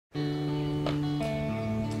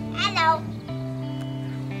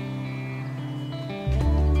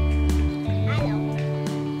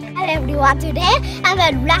everyone. Today I'm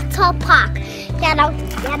at Reptile Park.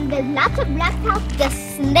 And there's lots of reptiles, the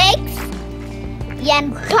snakes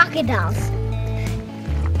and crocodiles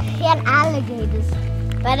and alligators.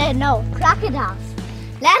 But I know crocodiles.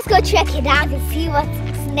 Let's go check it out and see what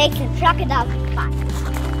snakes and crocodiles can find.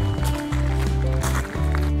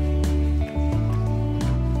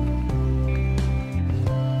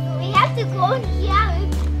 So we have to go in here.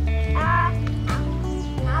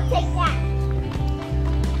 I'll take that.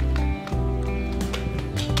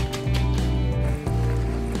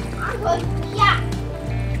 Yeah.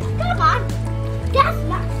 Come on. That's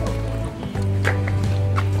not so good.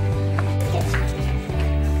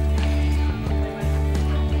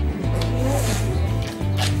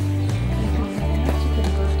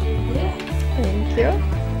 Thank you.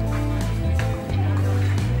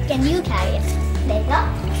 Can you carry it? There you go.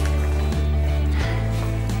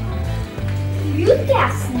 Look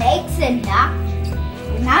at snakes in here.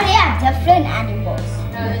 Now they are different animals.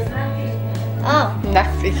 No, there's nothing. Oh.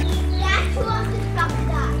 Nothing. That's what the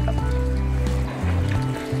crocodile.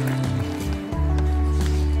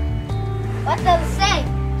 What does it say?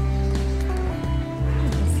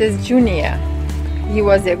 It says Junior. He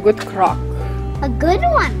was a good croc. A good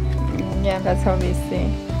one. Yeah, that's how we say.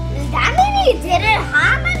 Does that mean he didn't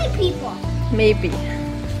harm any people? Maybe.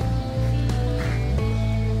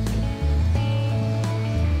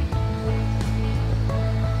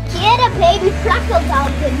 Here the baby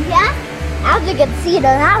crocodiles in here. As you can see,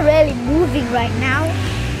 they're not really moving right now.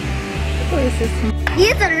 Oh, this is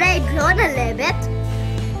Here's a leg grown a little bit.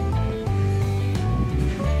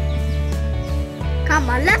 Come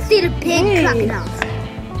on, let's see the big Hey. crocodiles.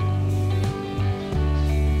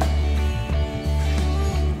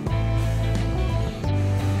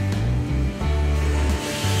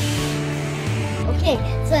 Okay,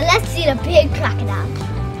 so let's see the big crocodile.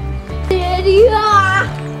 Here you are.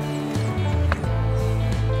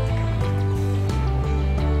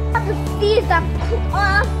 To see some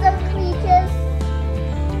awesome creatures.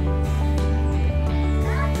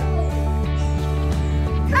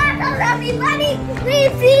 Turtles, everybody! We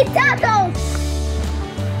see turtles!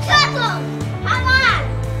 Turtles! Come on!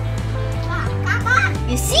 Come on!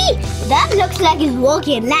 You see, that looks like it's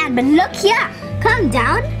walking land, but look here! Come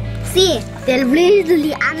down. See, they're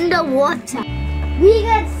really underwater. We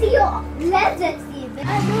can see lizards even.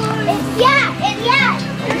 It's here! It's here!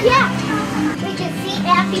 It's here! We can see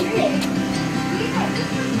everything.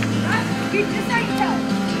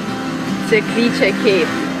 it's a creature cave.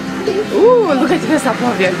 Ooh, look at this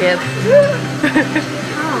above your head.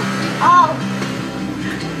 Oh.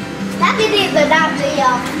 That didn't even that video.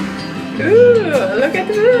 Ooh, look at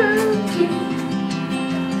this.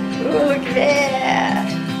 Ooh, look there.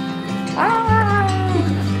 Ah.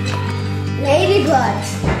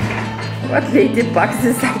 Ladybugs. What ladybugs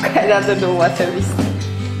is some kind? I don't know what are these.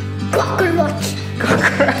 Cockroach.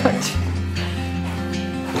 Cockroach.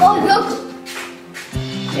 Oh, look.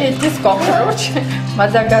 It is cockroach.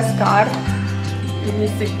 Madagascar. It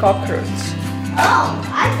is a cockroach. Oh,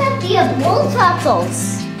 I thought they are bull turtles.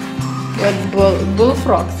 What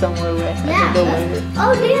bullfrog somewhere where I don't know where it is.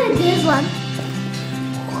 Oh, there's one.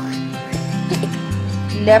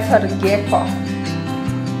 Leopard gecko.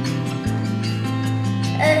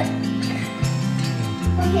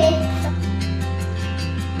 Okay.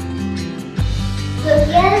 So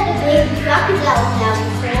here are the baby crocodiles now.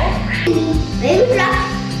 Baby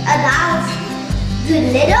crocodiles do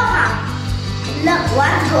little harm. Look,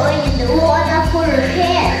 one's going in the water for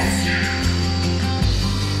repairs.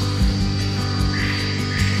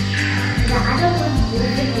 The other one's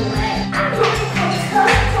moving away. I'm like a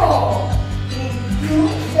turtle.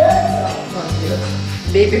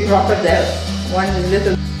 Baby crocodile. One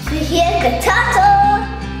little. So here's the turtle.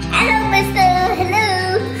 Hello, mister. Hello.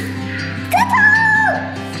 Turtle!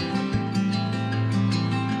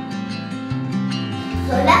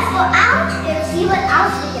 So let's go out and see what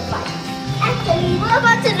else we can find. Actually, we're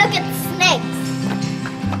about to look at snakes.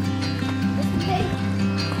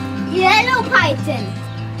 Yellow python.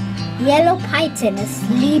 Yellow python is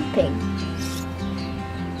sleeping.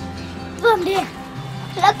 From there.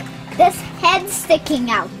 Look, there's head sticking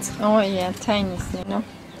out. Oh yeah, tiny, you know.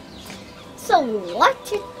 So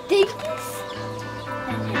what you think?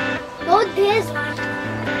 Oh, there's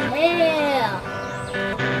tail.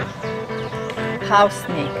 House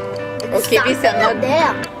snake. Okay, these are not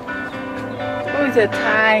there. Oh, it's a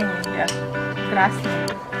tiny, yeah. Grass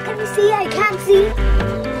snake. Can you see? I can't see.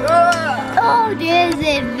 Oh, there's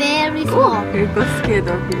a very small. You got scared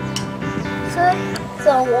of it.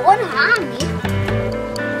 So one harm me.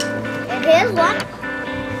 And here's one.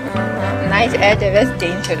 Nice edge, that's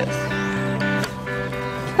dangerous.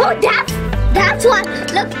 Oh, that's what.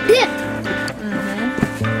 Look, this.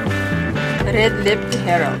 Red-lipped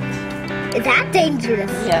herald. Is that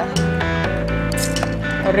dangerous? Yeah.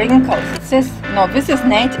 Wrinkles. It says no. This is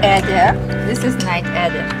night adder. This is night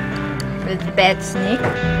adder. With bad snake.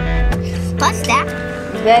 What's that?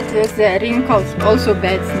 That is wrinkles. Also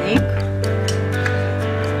bad snake.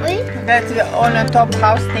 Wait. That's the on the top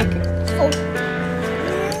house snake. Oh.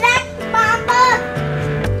 Black mamba.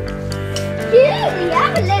 Yeah,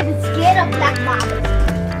 I'm a little scared of black mamba.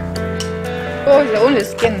 Oh, the only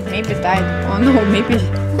skin maybe died. Oh no, maybe.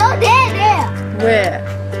 No, there. Where?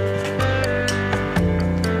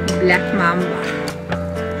 Black mamba.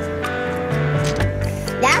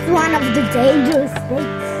 That's one of the dangerous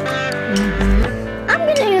snakes.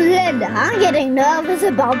 I'm getting nervous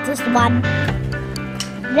about this one.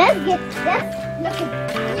 Let's look at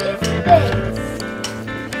these things.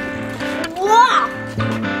 Wow!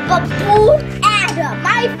 Baboon adder,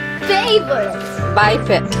 my favorite.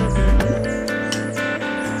 Biped.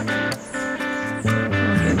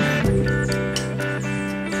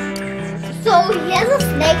 So here's a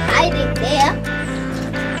snake hiding there.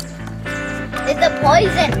 It's a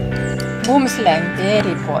poison. Boomslang,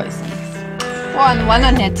 very poisonous. Oh, and one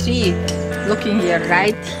on a tree. Looking here,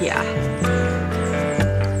 right here.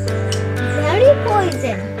 Very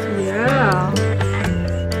poison. Yeah.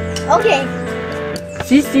 Okay.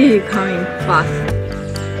 Sissy coming fast.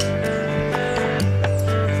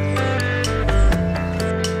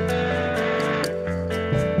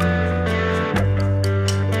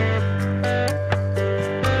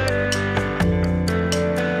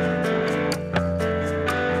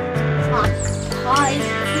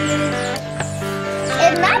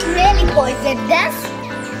 It's not really poison.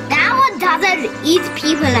 That one doesn't eat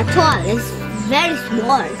people at all. It's very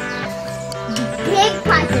small. The big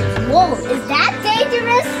python. Whoa, is that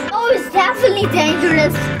dangerous? Oh, it's definitely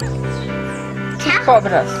dangerous.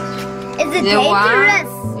 Cobras. Is it dangerous?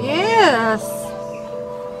 Yes.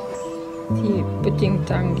 He putting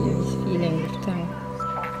tongue, he's feeling with tongue.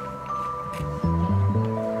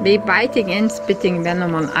 They biting and spitting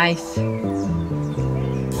venom on ice.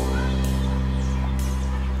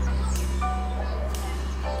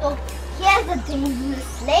 So here's a dangerous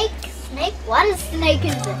snake. What is snake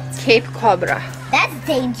is it? Cape cobra. That's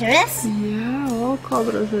dangerous. Yeah, all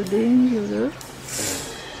cobras are dangerous.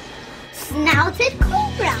 Snouted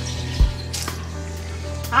cobra.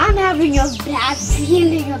 I'm having a bad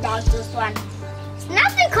feeling about this one.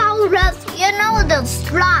 Snouted cobras, you know, they're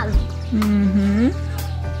strong.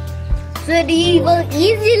 So they will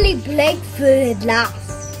easily break through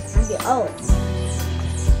glass on the earth.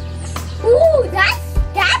 Ooh, that's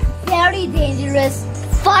very dangerous.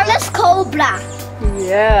 Forest cobra.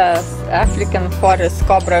 Yes, African forest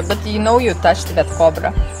cobra. But you know you touched that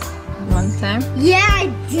cobra one time? Yeah, I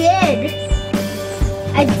did.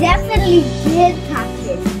 I definitely did touch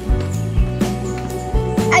it.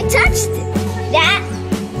 I touched that.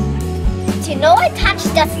 You know I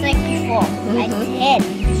touched that snake before. I did.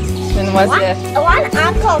 When was it? One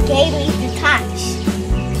uncle gave me to touch.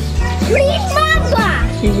 Green mamba.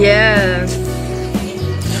 Yes.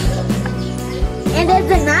 And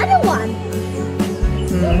there's another one.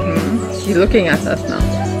 She's looking at us now.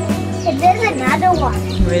 And there's another one.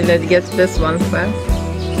 Wait, let's get this one first.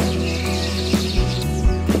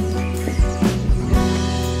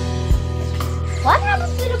 What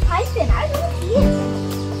happened to the python? I don't see it.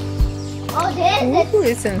 Oh, there's it. Who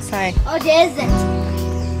is inside? Oh, there's it.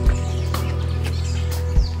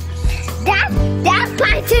 That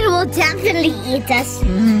python will definitely eat us.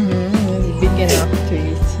 It's big enough to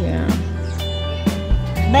eat, yeah.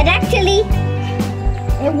 But actually,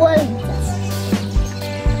 it will eat us.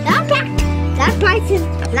 That python,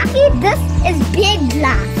 lucky this is big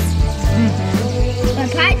glass. The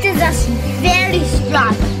pythons are very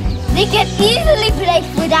strong. They can easily break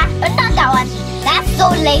through that, but not that one. That's so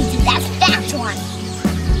lazy. That's that one.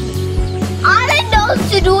 All it knows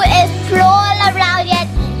to do is crawl around and eat.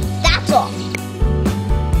 That's all.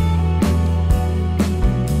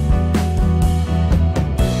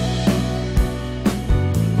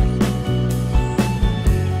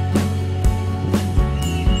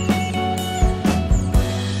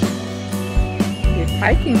 They're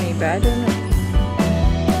fighting me, but I don't know.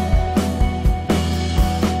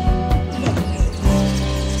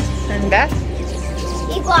 And that?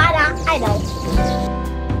 Iguana, I know.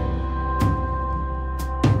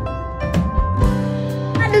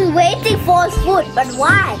 One is waiting for his food, but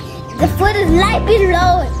why? The food is right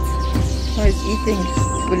below it. Oh, he's eating, he's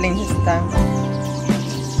pulling his tongue.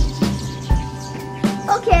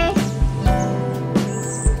 Okay.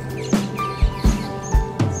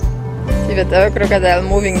 See, with a crocodile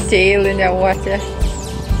moving tail in the water.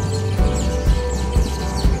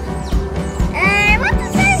 I want to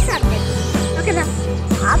say something. Look at this.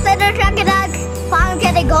 After the crocodile farm,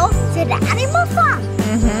 can I go to the animal farm?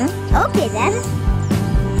 Okay then.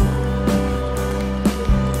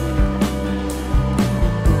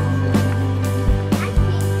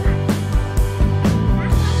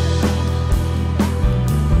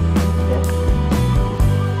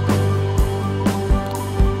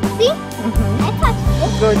 See? I touched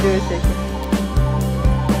it. Go do it again.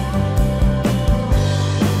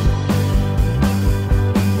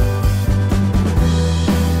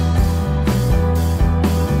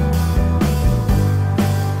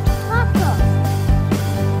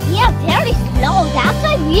 Very slow. That's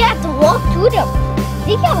why we have to walk to them.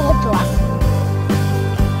 They can walk to us.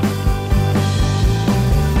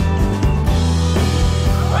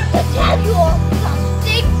 I want to tell you all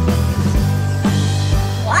something.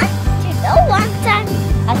 What? You know, one time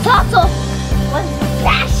a turtle was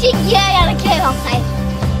crashing here and I came outside.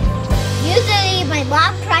 Usually my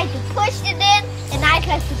mom tried to push it in and I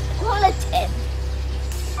tried to pull it in.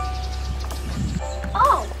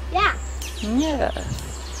 Oh, yeah. Yeah.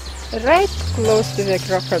 Right close to the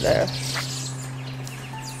crocodile.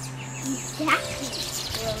 Exactly.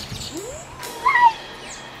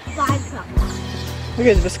 Right by crocodile. Look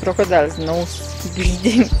at this crocodile's nose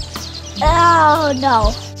bleeding. Oh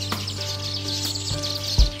no.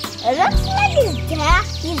 It looks like he's dead.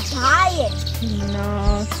 He's dying.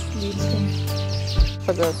 No, sleeping.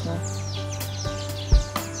 Crocodile's nose.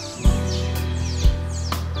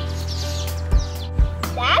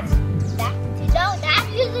 That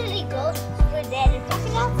usually goes where there is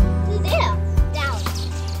crocodiles to there, down.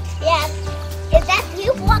 Yeah, is that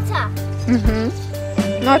deep water?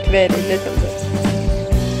 Not very, little bit.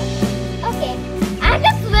 Okay, I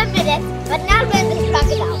can swim in it, but not when there's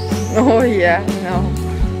crocodiles. Oh yeah, no.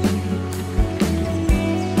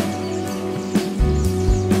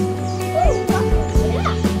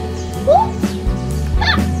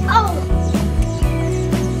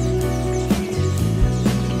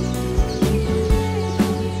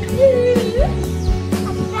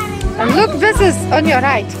 And look, this is on your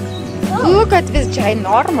right. Look at this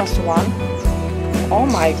ginormous one. Oh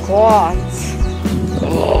my god.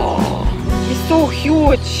 Oh, he's so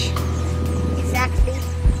huge. Exactly.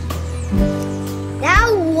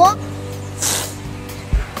 Now what?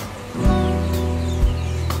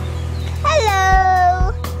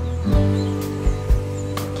 Hello.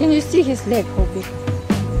 Can you see his leg, how big?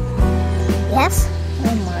 Yes.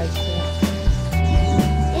 Oh my god.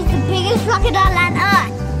 It's the biggest crocodile on earth.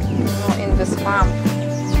 Oh, in this farm.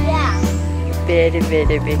 Yeah. Very,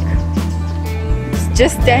 very big.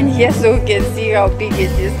 Just stand here so you can see how big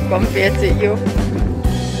it is compared to you.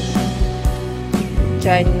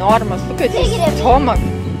 Ginormous. Look at his stomach.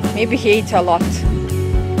 Maybe he ate a lot.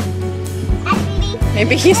 Actually,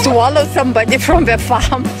 Maybe he swallowed somebody from the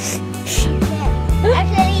farm.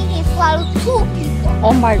 Actually, he swallowed 2 people.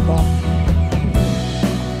 Oh my god.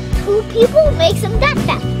 2 people makes him that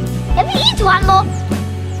fat. If he eats one more,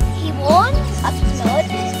 he won't explode.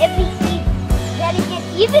 If he eats, then he can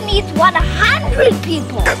even eat 100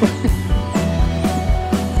 people.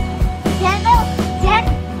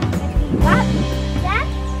 Then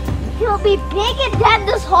he'll be bigger than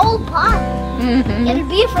this whole pond. It'll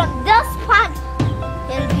be from this pond.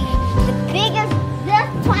 It'll be the biggest, this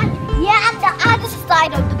pond, yeah, and the other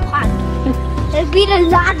side of the pond. It'll be the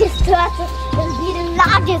largest turtle. It'll be the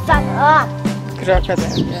largest on earth.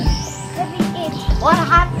 Crocodile, yeah. If we eat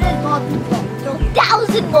 100 more people, so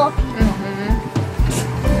 1,000 more people.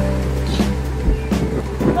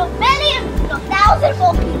 So millions, so 1,000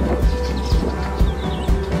 more people.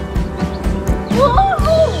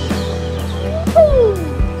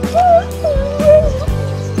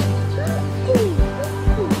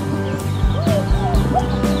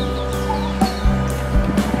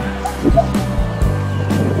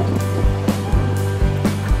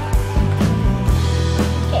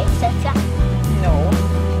 Okay, Sasha. No.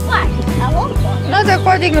 Why? I won't go. Not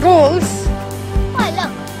according rules. Why,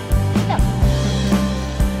 look. Look.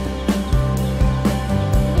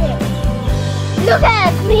 There. Look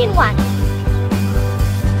at the green one.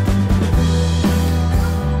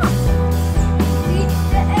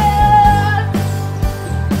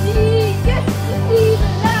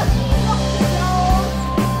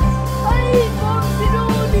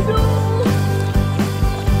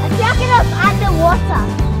 Underwater.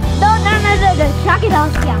 No, the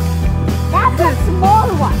crocodiles here. That's a small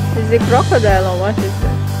one. Is it crocodile or what is it?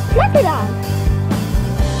 Crocodile.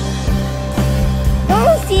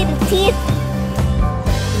 Don't see the teeth.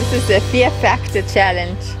 This is a fear factor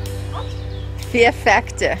challenge. Fear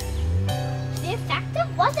factor. Fear factor?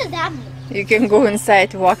 What does that mean? You can go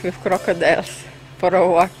inside, walk with crocodiles for a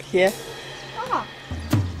walk here. Oh.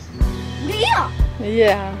 Real?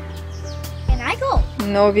 Yeah. Can I go?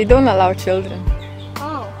 No, we don't allow children.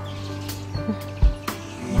 Oh.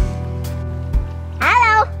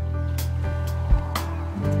 Hello.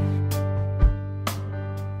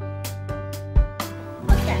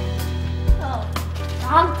 What's that? Oh,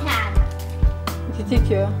 dog tag. Где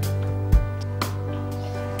you?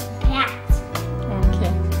 Cat.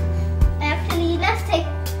 Okay. Actually, let's take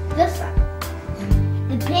this one.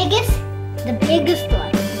 The biggest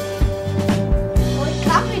one. Oh, it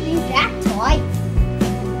comes with these black toys.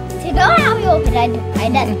 So you know how we opened it? I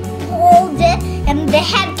then pulled it and the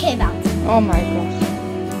head came out. Oh my gosh.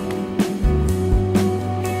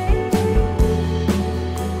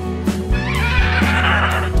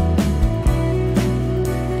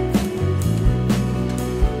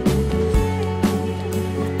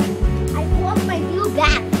 I want my new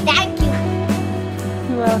bag. Thank you.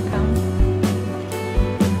 You're welcome.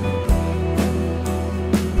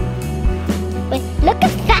 Wait, look how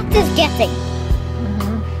fat it's getting.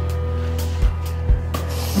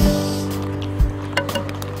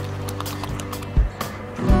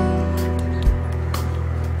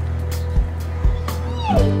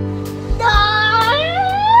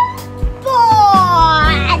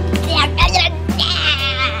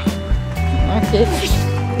 Okay.